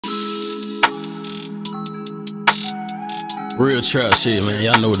Real trap shit, man.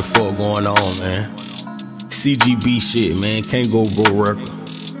 Y'all know what the fuck going on, man. CGB shit, man. Can't go broke record.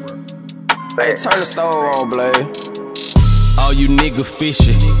 Hey, turn the stove on, Blade. All you nigga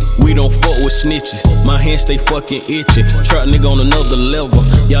fishy, we don't fuck with snitches. My hands stay fucking itchy. Trap nigga on another level.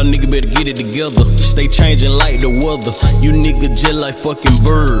 Y'all nigga better get it together. Stay changing like the weather. You nigga just like fucking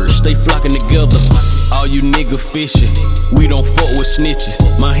birds. Stay flocking together. All you nigga fishy, we don't fuck with snitches.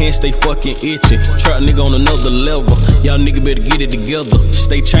 My hands stay fucking itchy. Trap nigga on another level. Y'all nigga better get it together.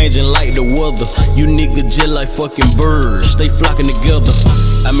 Stay changing like the weather. You nigga just like fucking birds. Stay flocking together.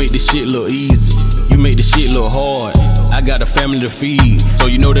 I make this shit look easy. You make this shit look hard. I got a family to feed,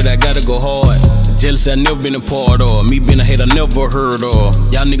 so you know that I gotta go hard. Jealousy I never been a part of. Me being a hate I never heard of.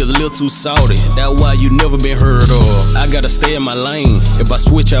 Y'all niggas a little too salty, that's why you never been heard of. I gotta stay in my lane. If I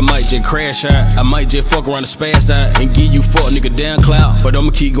switch I might just crash out. I might just fuck around and spaz out and give you fuck nigga down clout. But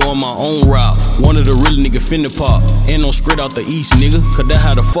I'ma keep going my own route. One of the real nigga finna pop. And I'm straight out the east nigga, cause that's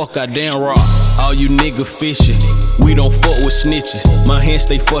how the fuck I damn rock. All you nigga fishy, we don't fuck with snitches. My hands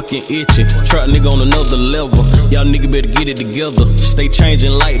stay fucking itchy. Trap nigga on another level. Y'all nigga better get it together. Stay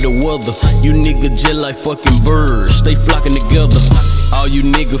changing like the weather. You nigga just like fucking birds. Stay flocking together. All you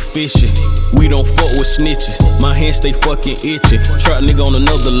nigga fishy, we don't fuck with snitches. My hands stay fucking itchy. Trap nigga on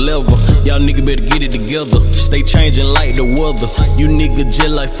another level. Y'all nigga better get it together. Stay changing like the weather. You nigga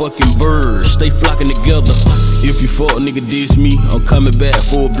just like fucking birds. Stay flocking together. If you fuck nigga diss me, I'm coming back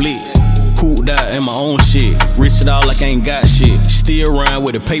for a blitz. Cooled out in my own shit. Rich it all like I ain't got shit. Still around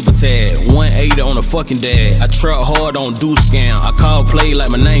with a paper tag. 180 on a fucking dad. I trap hard on do scam. I call play like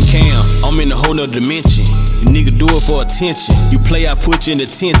my name Cam. I'm in a whole nother dimension. You nigga do it for attention. You play, I put you in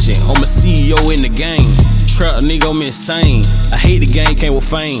attention. I'm a CEO in the game. Trap nigga, I'm insane. I hate the game came with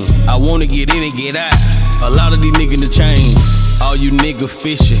fame. I wanna get in and get out. A lot of these niggas in the chain. All you nigga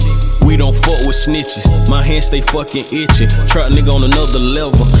fishy, we don't fuck with snitches. My hands stay fucking itchy. Trap nigga on another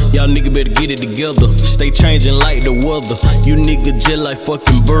level. Y'all nigga better get it together. Stay changing like the weather. You nigga just like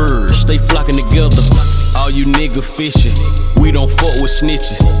fucking birds. Stay flocking together. All you nigga fishy, we don't fuck with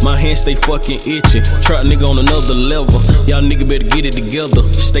snitches. My hands stay fucking itchy. Trap nigga on another level. Y'all nigga better get it together.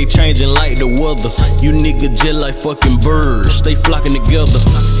 Stay changing like the weather. You nigga just like fucking birds. Stay flocking together.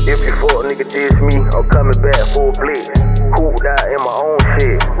 If you fuck nigga diss me, I'm coming back for a blitz. Cooled out in my own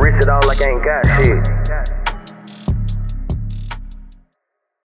shit. Rich it all like I ain't got shit.